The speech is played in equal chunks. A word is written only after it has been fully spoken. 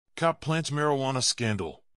Cop plants marijuana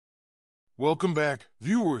scandal. Welcome back,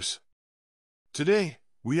 viewers. Today,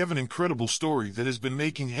 we have an incredible story that has been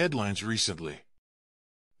making headlines recently.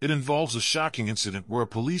 It involves a shocking incident where a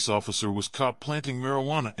police officer was caught planting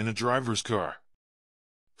marijuana in a driver's car.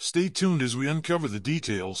 Stay tuned as we uncover the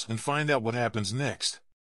details and find out what happens next.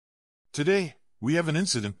 Today, we have an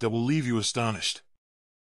incident that will leave you astonished.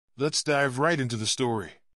 Let's dive right into the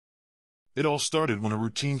story. It all started when a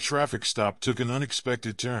routine traffic stop took an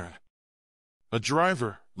unexpected turn. A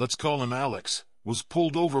driver, let's call him Alex, was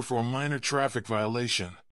pulled over for a minor traffic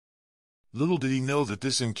violation. Little did he know that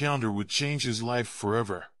this encounter would change his life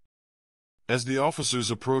forever. As the officers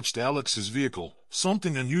approached Alex's vehicle,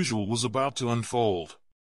 something unusual was about to unfold.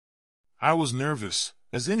 I was nervous,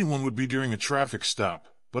 as anyone would be during a traffic stop,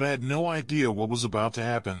 but I had no idea what was about to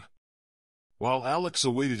happen. While Alex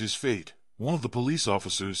awaited his fate, one of the police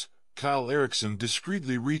officers, Kyle Erickson,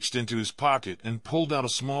 discreetly reached into his pocket and pulled out a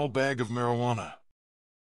small bag of marijuana.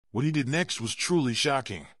 What he did next was truly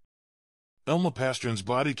shocking. Elma Pastran's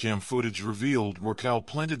body cam footage revealed where Kyle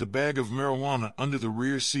planted the bag of marijuana under the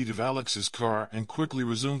rear seat of Alex's car and quickly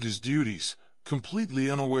resumed his duties, completely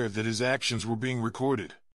unaware that his actions were being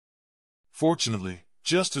recorded. Fortunately,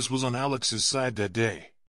 justice was on Alex's side that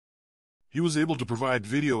day. He was able to provide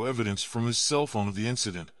video evidence from his cell phone of the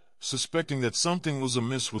incident, suspecting that something was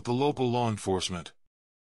amiss with the local law enforcement.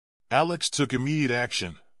 Alex took immediate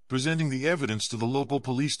action, presenting the evidence to the local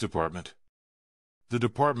police department. The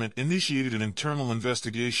department initiated an internal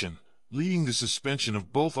investigation, leading to suspension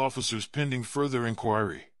of both officers pending further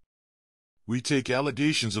inquiry. We take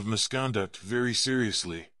allegations of misconduct very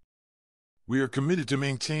seriously. We are committed to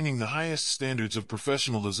maintaining the highest standards of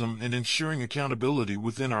professionalism and ensuring accountability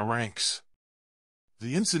within our ranks.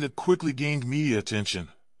 The incident quickly gained media attention,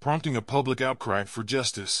 prompting a public outcry for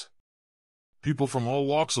justice. People from all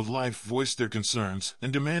walks of life voiced their concerns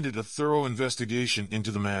and demanded a thorough investigation into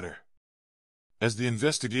the matter. As the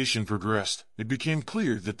investigation progressed, it became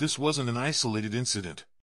clear that this wasn't an isolated incident.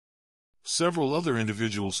 Several other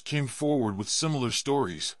individuals came forward with similar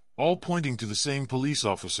stories, all pointing to the same police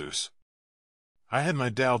officers. I had my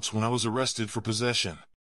doubts when I was arrested for possession.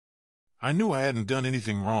 I knew I hadn't done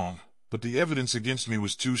anything wrong, but the evidence against me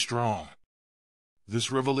was too strong. This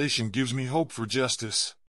revelation gives me hope for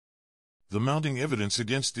justice. The mounting evidence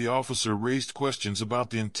against the officer raised questions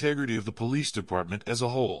about the integrity of the police department as a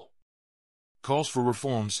whole. Calls for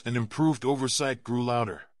reforms and improved oversight grew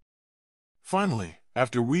louder. Finally,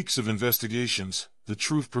 after weeks of investigations, the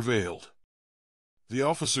truth prevailed. The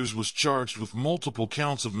officers was charged with multiple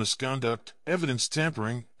counts of misconduct, evidence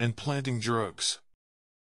tampering, and planting drugs.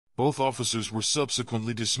 Both officers were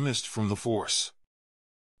subsequently dismissed from the force.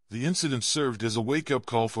 The incident served as a wake-up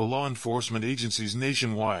call for law enforcement agencies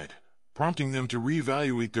nationwide, prompting them to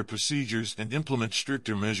reevaluate their procedures and implement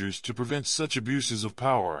stricter measures to prevent such abuses of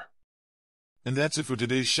power. And that's it for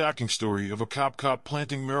today's shocking story of a cop caught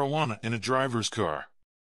planting marijuana in a driver's car.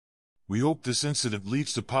 We hope this incident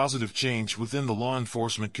leads to positive change within the law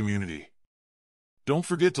enforcement community. Don't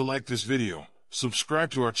forget to like this video,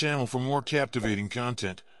 subscribe to our channel for more captivating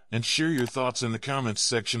content, and share your thoughts in the comments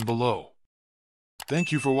section below.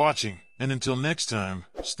 Thank you for watching, and until next time,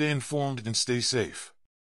 stay informed and stay safe.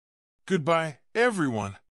 Goodbye,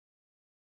 everyone.